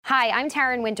Hi, I'm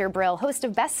Taryn Winter-Brill, host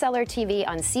of Bestseller TV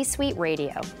on C-Suite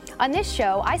Radio. On this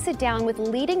show, I sit down with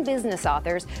leading business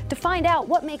authors to find out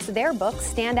what makes their books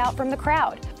stand out from the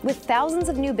crowd. With thousands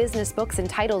of new business books and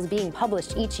titles being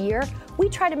published each year, we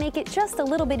try to make it just a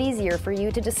little bit easier for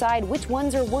you to decide which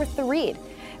ones are worth the read.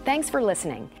 Thanks for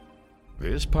listening.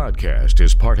 This podcast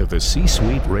is part of the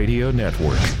C-Suite Radio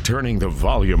Network, turning the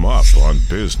volume up on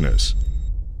business.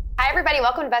 Hi, everybody.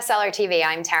 Welcome to Bestseller TV.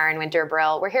 I'm Taryn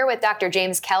Winter-Brill. We're here with Dr.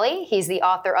 James Kelly. He's the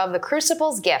author of The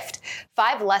Crucible's Gift,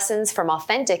 5 Lessons from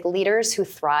Authentic Leaders Who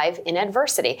Thrive in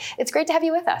Adversity. It's great to have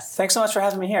you with us. Thanks so much for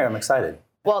having me here. I'm excited.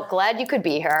 Well, glad you could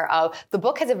be here. The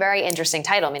book has a very interesting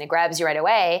title. I mean, it grabs you right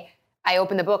away. I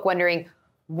opened the book wondering,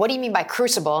 what do you mean by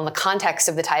crucible in the context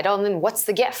of the title? And then what's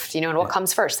the gift? You know, and what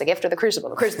comes first, the gift or the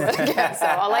crucible? The crucible or the gift. So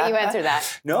I'll let you answer that.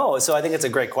 No, so I think it's a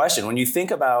great question. When you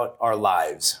think about our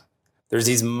lives, there's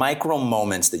these micro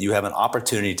moments that you have an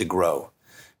opportunity to grow.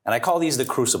 And I call these the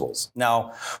crucibles.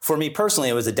 Now, for me personally,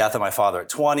 it was the death of my father at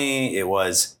 20. It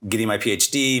was getting my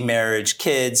PhD, marriage,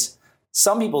 kids.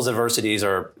 Some people's adversities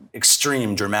are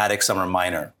extreme, dramatic, some are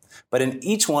minor. But in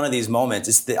each one of these moments,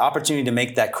 it's the opportunity to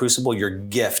make that crucible your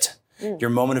gift, your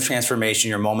moment of transformation,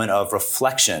 your moment of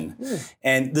reflection.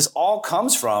 And this all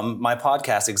comes from my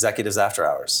podcast, Executives After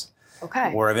Hours,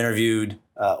 where I've interviewed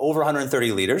over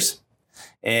 130 leaders.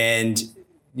 And,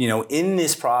 you know, in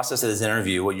this process of this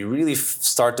interview, what you really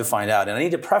start to find out, and I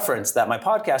need to preference that my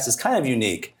podcast is kind of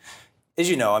unique. As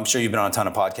you know, I'm sure you've been on a ton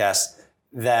of podcasts,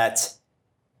 that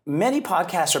many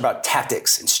podcasts are about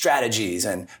tactics and strategies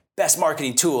and best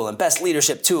marketing tool and best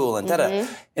leadership tool and da-da.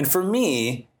 And for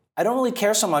me, I don't really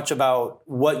care so much about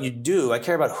what you do. I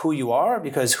care about who you are,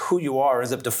 because who you are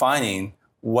ends up defining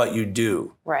what you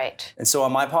do. Right. And so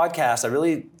on my podcast, I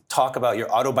really talk about your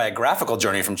autobiographical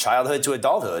journey from childhood to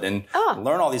adulthood and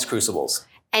learn all these crucibles.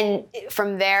 And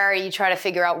from there, you try to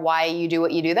figure out why you do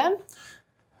what you do then?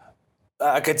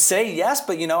 I could say yes,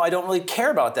 but you know, I don't really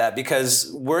care about that,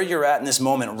 because where you're at in this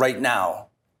moment right now,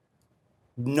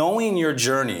 knowing your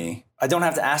journey, I don't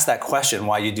have to ask that question,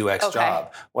 why you do X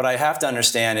job. What I have to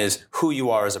understand is who you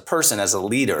are as a person, as a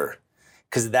leader,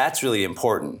 because that's really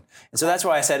important. And so that's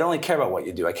why I said I don't really care about what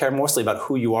you do. I care mostly about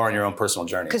who you are in your own personal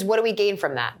journey. Because what do we gain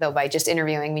from that, though, by just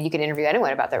interviewing? I mean, you can interview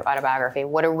anyone about their autobiography.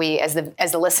 What are we, as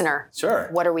the listener,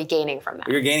 what are we gaining from that?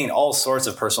 You're gaining all sorts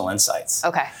of personal insights.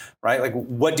 Right? Like,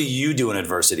 what do you do in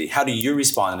adversity? How do you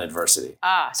respond in adversity?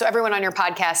 So everyone on your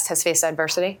podcast has faced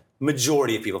adversity?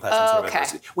 Majority of people have some sort of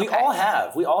adversity. We all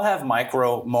have. We all have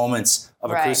micro moments of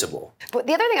a crucible. But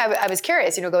the other thing I was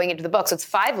curious, you know, going into the book, so it's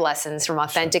 5 lessons from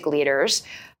authentic leaders.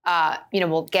 You know,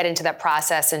 we'll get into that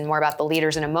process and more about the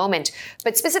leaders in a moment.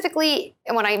 But specifically,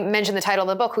 when I mentioned the title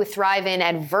of the book, Who Thrive in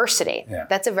Adversity,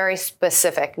 that's a very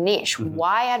specific niche.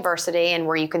 Why adversity, and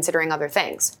were you considering other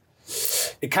things?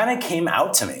 It kind of came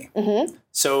out to me.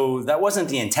 So that wasn't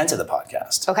the intent of the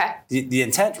podcast. The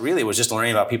intent really was just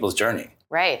learning about people's journey.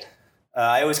 Right.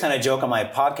 I always kind of joke on my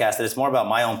podcast that it's more about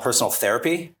my own personal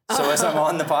therapy. So as I'm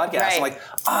on the podcast, I'm like,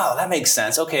 oh, that makes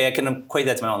sense. Okay, I can equate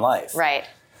that to my own life. Right.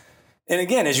 And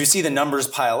again, as you see the numbers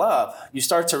pile up, you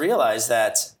start to realize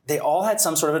that they all had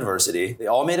some sort of adversity. They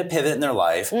all made a pivot in their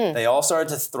life. They all started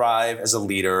to thrive as a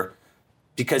leader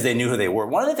because they knew who they were.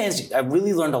 One of the things I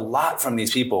really learned a lot from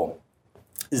these people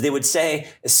is they would say,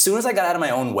 as soon as I got out of my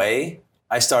own way,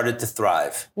 I started to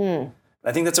thrive.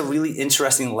 I think that's a really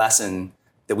interesting lesson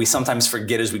that we sometimes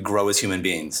forget as we grow as human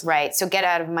beings. Right. So get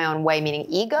out of my own way, meaning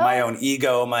ego? My own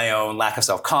ego, my own lack of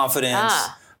self-confidence,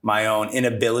 my own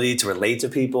inability to relate to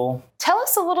people. Tell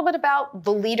us a little bit about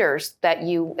the leaders that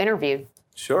you interviewed.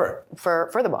 Sure. For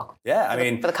the book. Yeah, I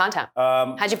mean, for the content.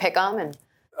 How'd you pick them? And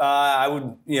I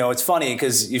would, you know, it's funny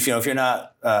because if you're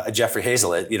not a Jeffrey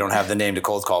Hazlett, you don't have the name to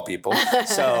cold call people.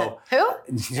 So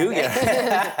Who?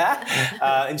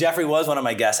 Yeah. And Jeffrey was one of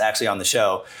my guests actually on the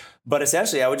show. But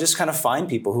essentially, I would just kind of find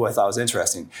people who I thought was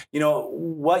interesting. You know,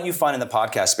 what you find in the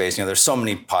podcast space, you know, there's so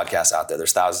many podcasts out there.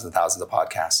 There's thousands and thousands of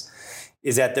podcasts.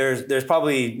 Is that there's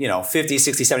probably, you know, 50,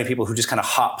 60, 70 people who just kind of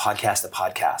hop podcast to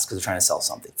podcast because they're trying to sell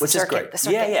something, which is great.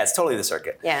 Yeah, it's totally the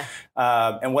circuit. Yeah.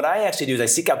 And what I actually do is I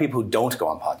seek out people who don't go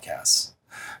on podcasts,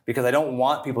 because I don't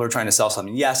want people who are trying to sell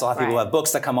something. Yes, a lot of people have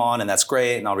books that come on, and that's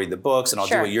great, and I'll read the books, and I'll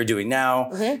do what you're doing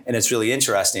now, and it's really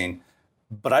interesting.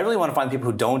 But I really want to find people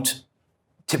who don't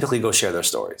typically go share their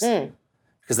stories,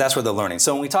 because that's where they're learning.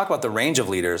 So when we talk about the range of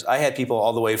leaders, I had people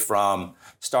all the way from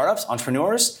startups,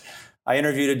 entrepreneurs. I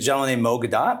interviewed a gentleman named Mo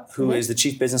Gaudat, who is the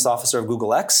chief business officer of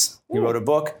Google X. He wrote a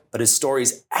book, but his story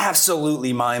is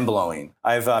absolutely mind-blowing.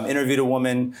 I've interviewed a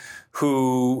woman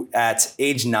who at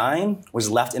age 9 was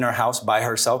left in her house by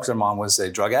herself because her mom was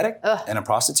a drug addict and a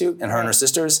prostitute, and her and her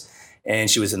sisters. and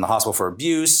she was in the hospital for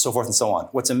abuse, so forth and so on.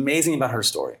 What's amazing about her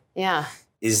story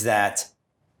is that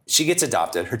she gets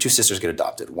adopted. Her two sisters get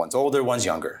adopted. One's older, one's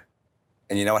younger.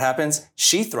 And you know what happens?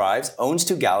 She thrives, owns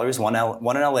 2 galleries, one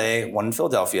in LA, one in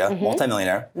Philadelphia,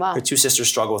 multimillionaire. Wow. Her two sisters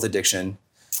struggle with addiction,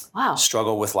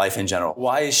 struggle with life in general.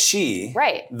 Why is she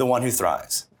the one who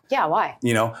thrives? Yeah, why?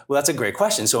 You know, well, that's a great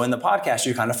question. So in the podcast,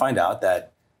 you kind of find out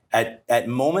that at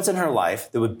moments in her life,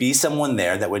 there would be someone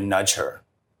there that would nudge her,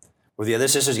 where the other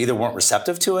sisters either weren't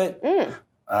receptive to it,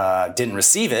 didn't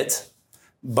receive it,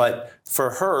 but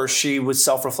for her, she was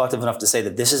self-reflective enough to say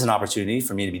that this is an opportunity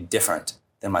for me to be different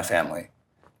than my family.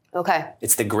 Okay.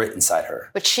 It's the grit inside her.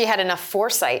 But she had enough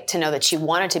foresight to know that she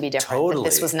wanted to be different, that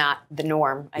this was not the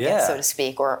norm, I guess, so to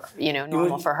speak, or,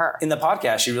 normal for her. In the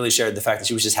podcast, she really shared the fact that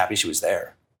she was just happy she was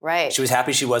there. Right. She was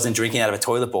happy she wasn't drinking out of a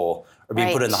toilet bowl or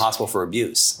being put in the hospital for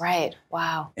abuse. Right.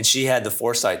 Wow. And she had the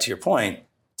foresight, to your point,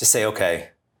 to say, okay,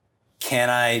 can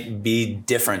I be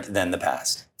different than the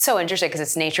past? So interesting because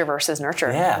it's nature versus nurture,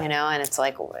 and it's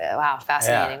like, wow,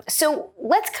 fascinating. Yeah. So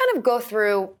let's kind of go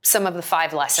through some of the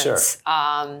 5 lessons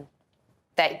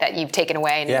that you've taken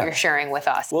away and you're sharing with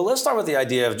us. Well, let's start with the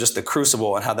idea of just the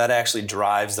crucible and how that actually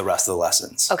drives the rest of the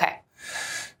lessons. Okay.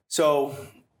 So,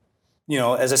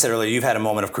 as I said earlier, you've had a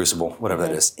moment of crucible, whatever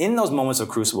that is. In those moments of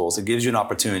crucibles, it gives you an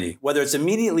opportunity, whether it's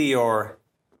immediately or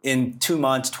in 2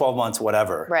 months, 12 months,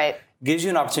 whatever. Right. Gives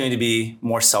you an opportunity to be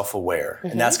more self-aware.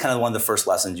 And that's kind of one of the first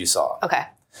lessons you saw. Okay.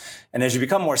 And as you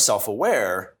become more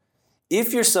self-aware,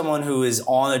 if you're someone who is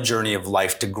on a journey of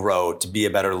life to grow, to be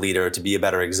a better leader, to be a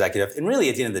better executive, and really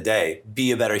at the end of the day,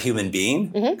 be a better human being,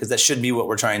 because that should be what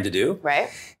we're trying to do,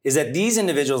 is that these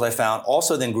individuals I found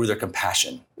also then grew their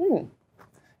compassion.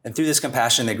 And through this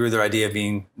compassion, they grew their idea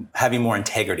of having more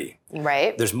integrity.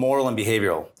 Right. There's moral and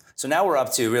behavioral. So now we're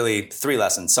up to really 3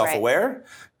 lessons: self-aware,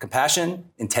 compassion,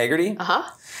 integrity.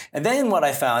 And then what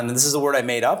I found, and this is a word I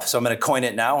made up, so I'm going to coin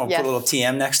it now and put a little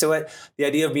TM next to it, the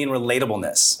idea of being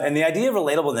relatableness. And the idea of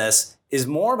relatableness is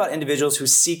more about individuals who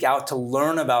seek out to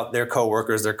learn about their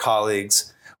coworkers, their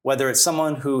colleagues, whether it's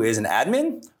someone who is an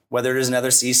admin, whether it is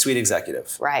another C-suite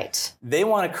executive. Right. They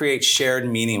want to create shared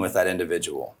meaning with that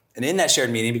individual. And in that shared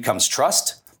meaning becomes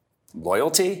trust,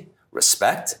 loyalty,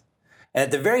 respect. And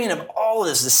at the very end of all of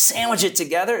this, to sandwich it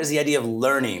together, is the idea of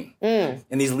learning. And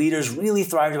these leaders really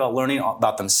thrived about learning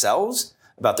about themselves,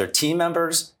 about their team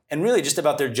members, and really just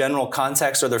about their general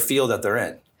context or their field that they're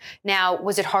in. Now,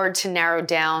 was it hard to narrow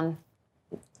down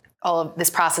all of this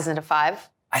process into 5?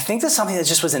 I think that's something that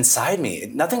just was inside me.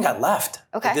 Nothing got left.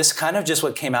 Okay. This kind of just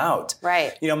what came out.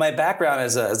 Right. My background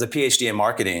as a PhD in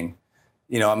marketing,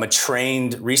 I'm a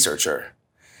trained researcher.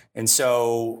 And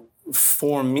so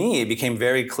for me, it became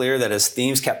very clear that as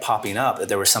themes kept popping up, that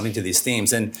there was something to these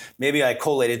themes. And maybe I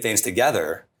collated things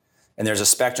together, and there's a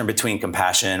spectrum between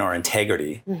compassion or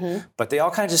integrity, but they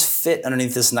all kind of just fit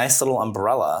underneath this nice little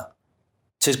umbrella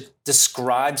to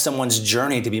describe someone's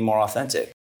journey to be more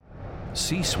authentic.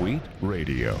 C-Suite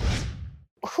Radio.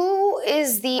 Who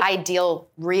is the ideal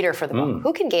reader for the book?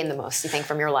 Who can gain the most, you think,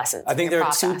 from your lessons? I think there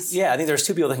are 2. I think there's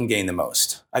 2 people that can gain the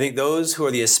most. I think those who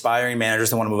are the aspiring managers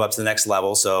that want to move up to the next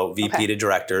level, so VP to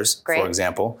directors, for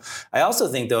example. I also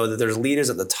think, though, that there's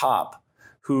leaders at the top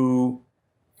who,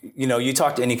 you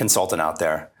talk to any consultant out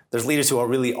there, there's leaders who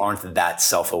really aren't that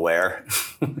self-aware.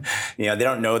 They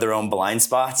don't know their own blind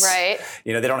spots. Right.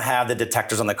 They don't have the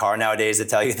detectors on the car nowadays that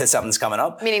tell you that something's coming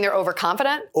up. Meaning they're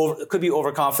overconfident? Could be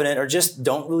overconfident, or just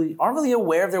aren't really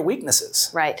aware of their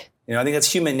weaknesses. Right. I think that's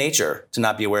human nature to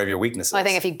not be aware of your weaknesses. Well, I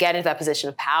think if you get into that position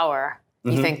of power,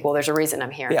 you think, well, there's a reason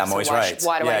I'm here. Yeah, I'm always right.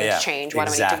 Why do I need to change? Why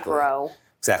do I need to grow?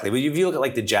 Exactly. But if you look at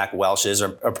like the Jack Welches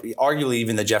or arguably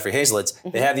even the Jeffrey Hazlets,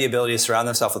 they have the ability to surround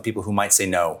themselves with people who might say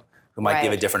no, who might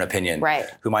give a different opinion,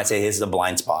 who might say this is a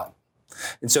blind spot.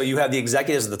 And so you have the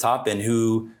executives at the top end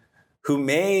who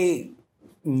may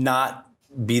not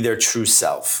be their true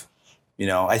self.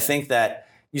 I think that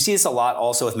you see this a lot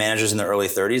also with managers in their early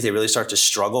 30s. They really start to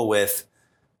struggle with,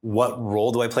 what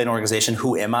role do I play in an organization?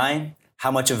 Who am I?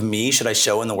 How much of me should I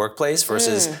show in the workplace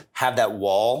versus have that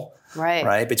wall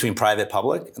right, between private and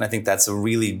public? And I think that's a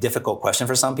really difficult question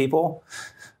for some people.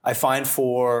 I find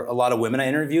for a lot of women I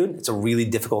interviewed, it's a really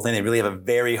difficult thing. They really have a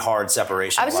very hard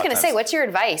separation. I was just going to say, what's your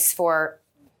advice for,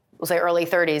 we'll say early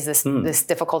 30s, this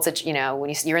difficult situation,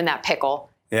 when you're in that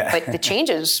pickle, but the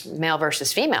changes male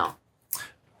versus female.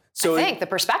 So I think the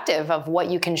perspective of what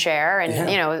you can share,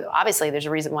 and obviously there's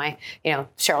a reason why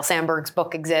Sheryl Sandberg's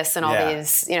book exists and all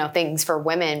these things for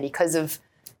women, because of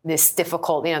this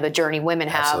difficult the journey women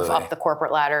have up the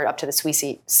corporate ladder, up to the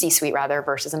C-suite rather,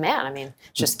 versus a man. I mean,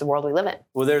 it's just the world we live in.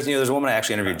 Well, there's a woman I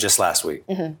actually interviewed just last week,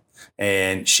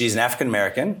 And she's an African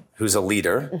American who's a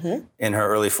leader in her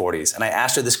early 40s. And I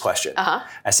asked her this question.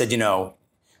 I said,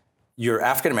 you're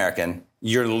African American,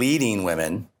 you're leading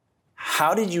women.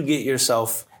 How did you get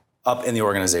yourself up in the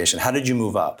organization? How did you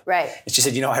move up? Right. And she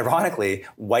said, ironically,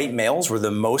 white males were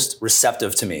the most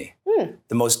receptive to me.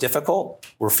 The most difficult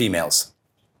were females.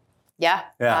 Yeah.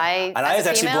 I was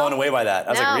actually blown away by that. I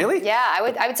was like, really? Yeah,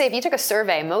 I would say if you took a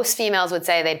survey, most females would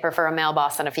say they'd prefer a male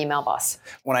boss than a female boss.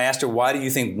 When I asked her, why do you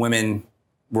think women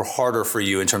were harder for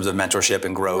you in terms of mentorship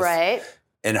and growth? Right.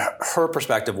 And her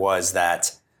perspective was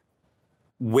that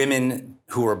women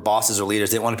who were bosses or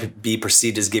leaders, they didn't want to be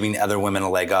perceived as giving other women a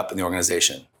leg up in the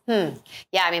organization.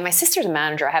 Yeah, I mean, my sister's a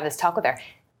manager. I have this talk with her.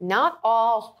 Not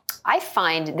all, I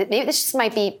find that maybe this just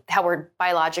might be how we're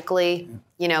biologically,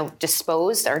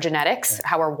 disposed, our genetics,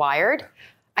 how we're wired.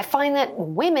 I find that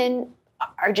women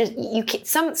are just,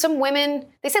 some women,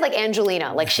 they say like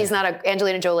Angelina, like she's not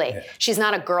Angelina Jolie. Yeah. She's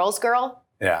not a girl's girl.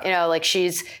 Yeah. Like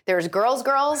there's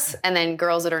girls, and then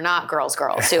girls that are not girls.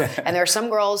 So, and there are some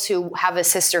girls who have a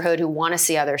sisterhood who want to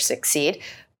see others succeed.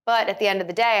 But at the end of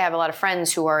the day, I have a lot of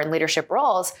friends who are in leadership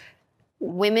roles.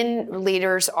 Women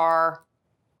leaders are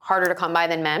harder to come by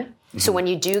than men. Mm-hmm. So when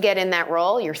you do get in that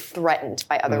role, you're threatened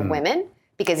by other women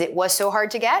because it was so hard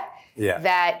to get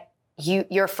that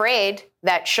you're afraid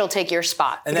that she'll take your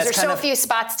spot. And because there's so few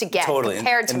spots to get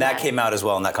compared to men. And that came out as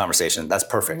well in that conversation. That's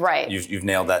perfect. Right. You've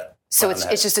nailed that. So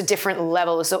it's just a different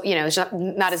level. So, it's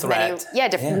not as many. Yeah,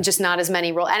 just not as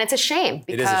many roles. And it's a shame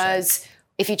because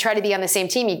if you try to be on the same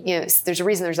team, there's a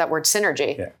reason there's that word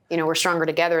synergy. Yeah. We're stronger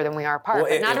together than we are apart.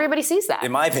 But not everybody sees that.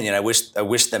 In my opinion, I wish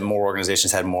that more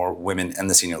organizations had more women in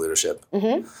the senior leadership.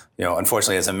 Mm-hmm.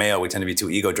 Unfortunately, as a male, we tend to be too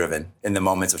ego-driven in the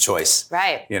moments of choice.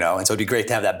 Right. And so it'd be great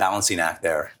to have that balancing act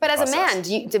there. But as a man,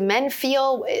 do men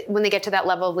feel, when they get to that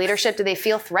level of leadership, do they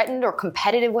feel threatened or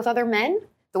competitive with other men?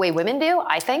 The way women do,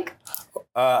 I think.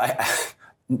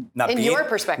 Your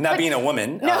perspective, not being a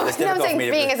woman. No, I'm saying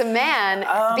being as a man.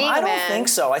 I don't think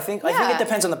so. I think it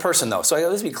depends on the person, though. So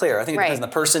let's be clear. I think it depends on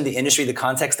the person, the industry, the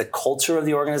context, the culture of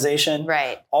the organization.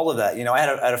 Right. All of that. I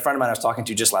had a friend of mine I was talking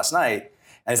to just last night,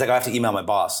 and he's like, "I have to email my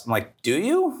boss." I'm like, "Do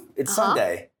you? It's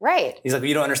Sunday." Right. He's like,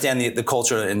 "You don't understand the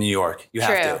culture in New York. You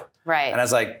have to." Right. And I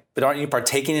was like, but aren't you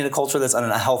partaking in a culture that's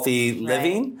unhealthy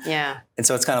living? Yeah. And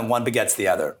so it's kind of one begets the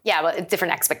other. Yeah, well,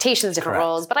 different expectations, different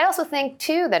roles. But I also think,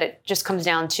 too, that it just comes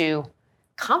down to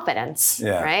confidence,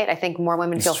 right? I think more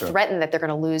women feel threatened that they're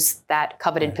going to lose that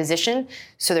coveted position.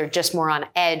 So they're just more on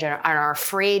edge and are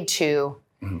afraid to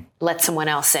let someone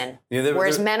else in.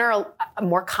 Whereas men are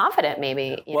more confident,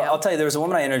 maybe. I'll tell you, there was a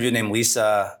woman I interviewed named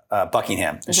Lisa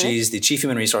Buckingham. And she's the Chief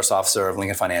Human Resource Officer of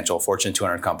Lincoln Financial, Fortune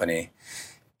 200 company.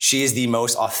 She is the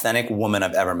most authentic woman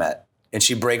I've ever met. And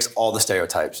she breaks all the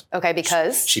stereotypes. Okay,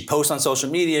 because? She posts on social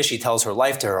media. She tells her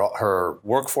life to her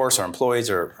workforce, her employees,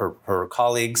 or her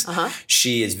colleagues.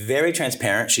 She is very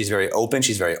transparent. She's very open.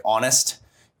 She's very honest.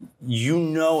 You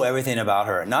know everything about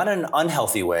her. Not in an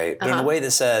unhealthy way, but in a way that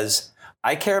says,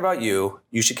 I care about you.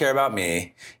 You should care about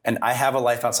me. And I have a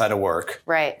life outside of work.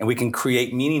 Right. And we can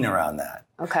create meaning around that.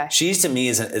 Okay. She's, to me,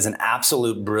 is an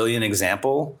absolute brilliant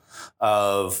example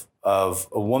of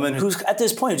a woman who's at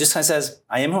this point who just kind of says,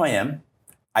 I am who I am.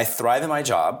 I thrive in my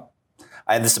job.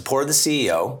 I have the support of the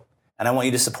CEO, and I want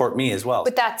you to support me as well.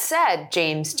 But that said,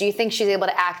 James, do you think she's able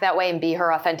to act that way and be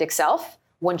her authentic self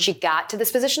when she got to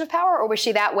this position of power? Or was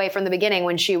she that way from the beginning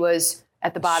when she was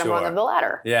at the bottom rung of the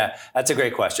ladder? Yeah, that's a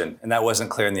great question. And that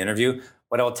wasn't clear in the interview.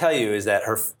 What I'll tell you is that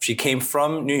she came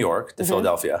from New York to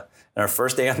Philadelphia. And her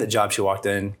first day on the job, she walked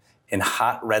in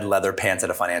hot red leather pants at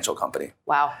a financial company.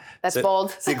 Wow, that's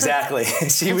bold. Exactly.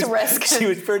 She was a risk. She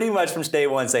was pretty much from day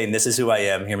one saying, this is who I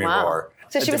am, hear me roar.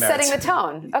 So she was setting the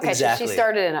tone. Okay, exactly. So she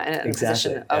started in a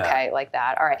position, like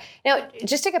that. All right. Now,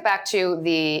 just to get back to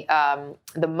the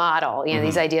model,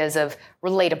 these ideas of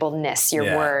relatableness,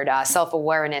 your word,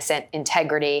 self-awareness, and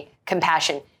integrity,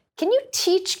 compassion. Can you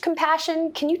teach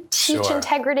compassion? Can you teach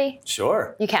integrity?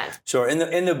 Sure. You can. Sure.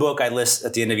 In the book, I list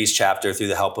at the end of each chapter, through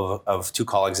the help of two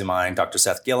colleagues of mine, Dr.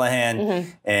 Seth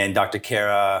Gillihan and Dr.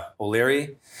 Kara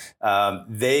O'Leary,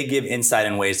 they give insight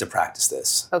and ways to practice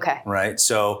this. Okay. Right?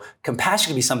 So compassion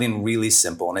can be something really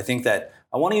simple. And I think that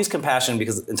I want to use compassion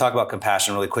and talk about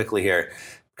compassion really quickly here,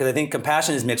 because I think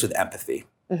compassion is mixed with empathy.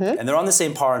 And they're on the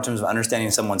same par in terms of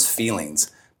understanding someone's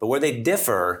feelings. But where they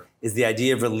differ is the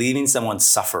idea of relieving someone's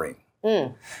suffering.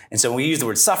 And so when we use the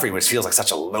word suffering, which feels like such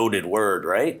a loaded word,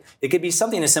 right? It could be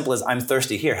something as simple as, I'm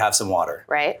thirsty, here, have some water.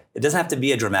 Right. It doesn't have to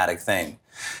be a dramatic thing.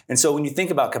 And so when you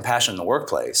think about compassion in the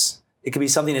workplace, it could be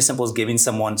something as simple as giving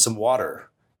someone some water,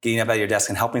 getting up out of your desk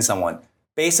and helping someone.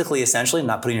 Basically, essentially,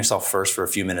 not putting yourself first for a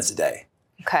few minutes a day.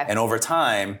 Okay. And over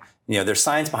time, there's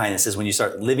science behind this is when you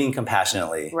start living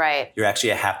compassionately, right, you're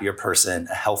actually a happier person,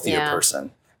 a healthier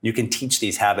person. You can teach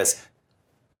these habits.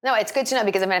 No, it's good to know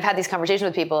because I've had these conversations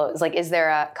with people. It's like, is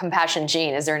there a compassion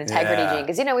gene? Is there an integrity gene?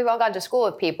 Because, we've all gone to school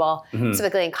with people,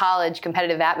 specifically in college,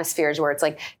 competitive atmospheres where it's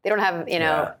like they don't have,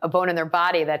 a bone in their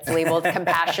body that's labeled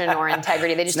compassion or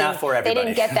integrity. They just they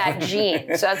didn't get that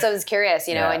gene. So that's what I was curious,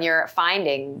 and you're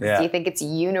finding, do you think it's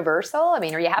universal? I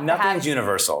mean, or you have to have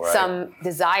universal, right? Some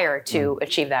desire to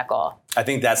achieve that goal. I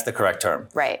think that's the correct term.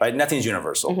 Right. Nothing's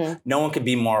universal. No one could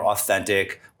be more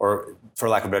authentic or, for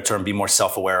lack of a better term, be more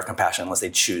self-aware or compassionate unless they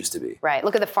choose to be. Right.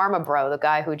 Look at the pharma bro, the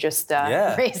guy who just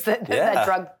raised that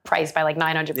drug price by like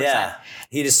 900%. Yeah.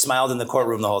 He just smiled in the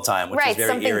courtroom the whole time, which is very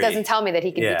something eerie. Doesn't tell me that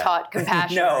he can be taught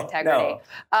compassion or integrity.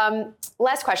 No.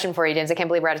 Last question for you, James. I can't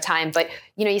believe we're out of time, but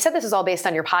you said this was all based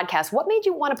on your podcast. What made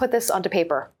you want to put this onto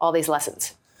paper, all these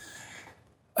lessons?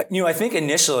 I think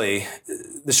initially,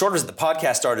 the short version, the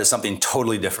podcast started as something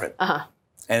totally different. And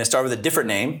it started with a different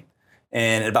name.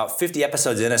 And about 50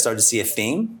 episodes in, I started to see a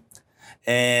theme.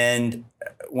 And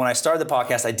when I started the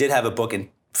podcast, I did have a book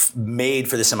made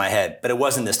for this in my head, but it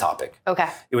wasn't this topic. Okay.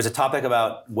 It was a topic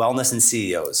about wellness and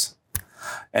CEOs.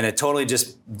 And it totally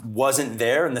just wasn't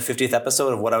there in the 50th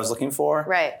episode of what I was looking for.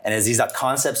 Right. And as these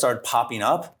concepts started popping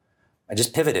up, I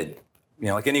just pivoted.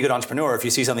 Like any good entrepreneur, if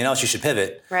you see something else, you should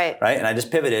pivot. Right. And I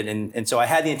just pivoted. And so I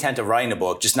had the intent of writing a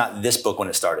book, just not this book when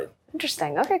it started.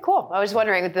 Interesting. Okay, cool. I was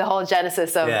wondering the whole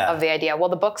genesis of the idea. Well,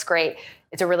 the book's great.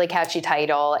 It's a really catchy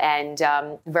title and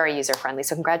very user-friendly.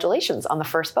 So congratulations on the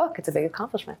first book. It's a big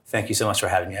accomplishment. Thank you so much for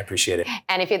having me. I appreciate it.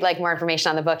 And if you'd like more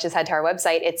information on the book, just head to our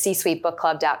website. It's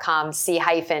c-suitebookclub.com,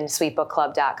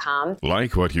 c-suitebookclub.com.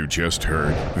 Like what you just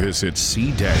heard, visit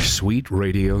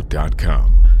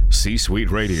c-suiteradio.com.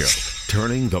 C-Suite Radio,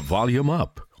 turning the volume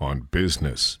up on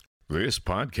business. This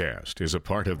podcast is a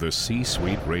part of the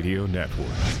C-Suite Radio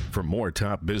Network. For more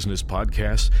top business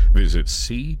podcasts, visit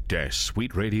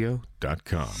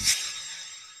c-suiteradio.com.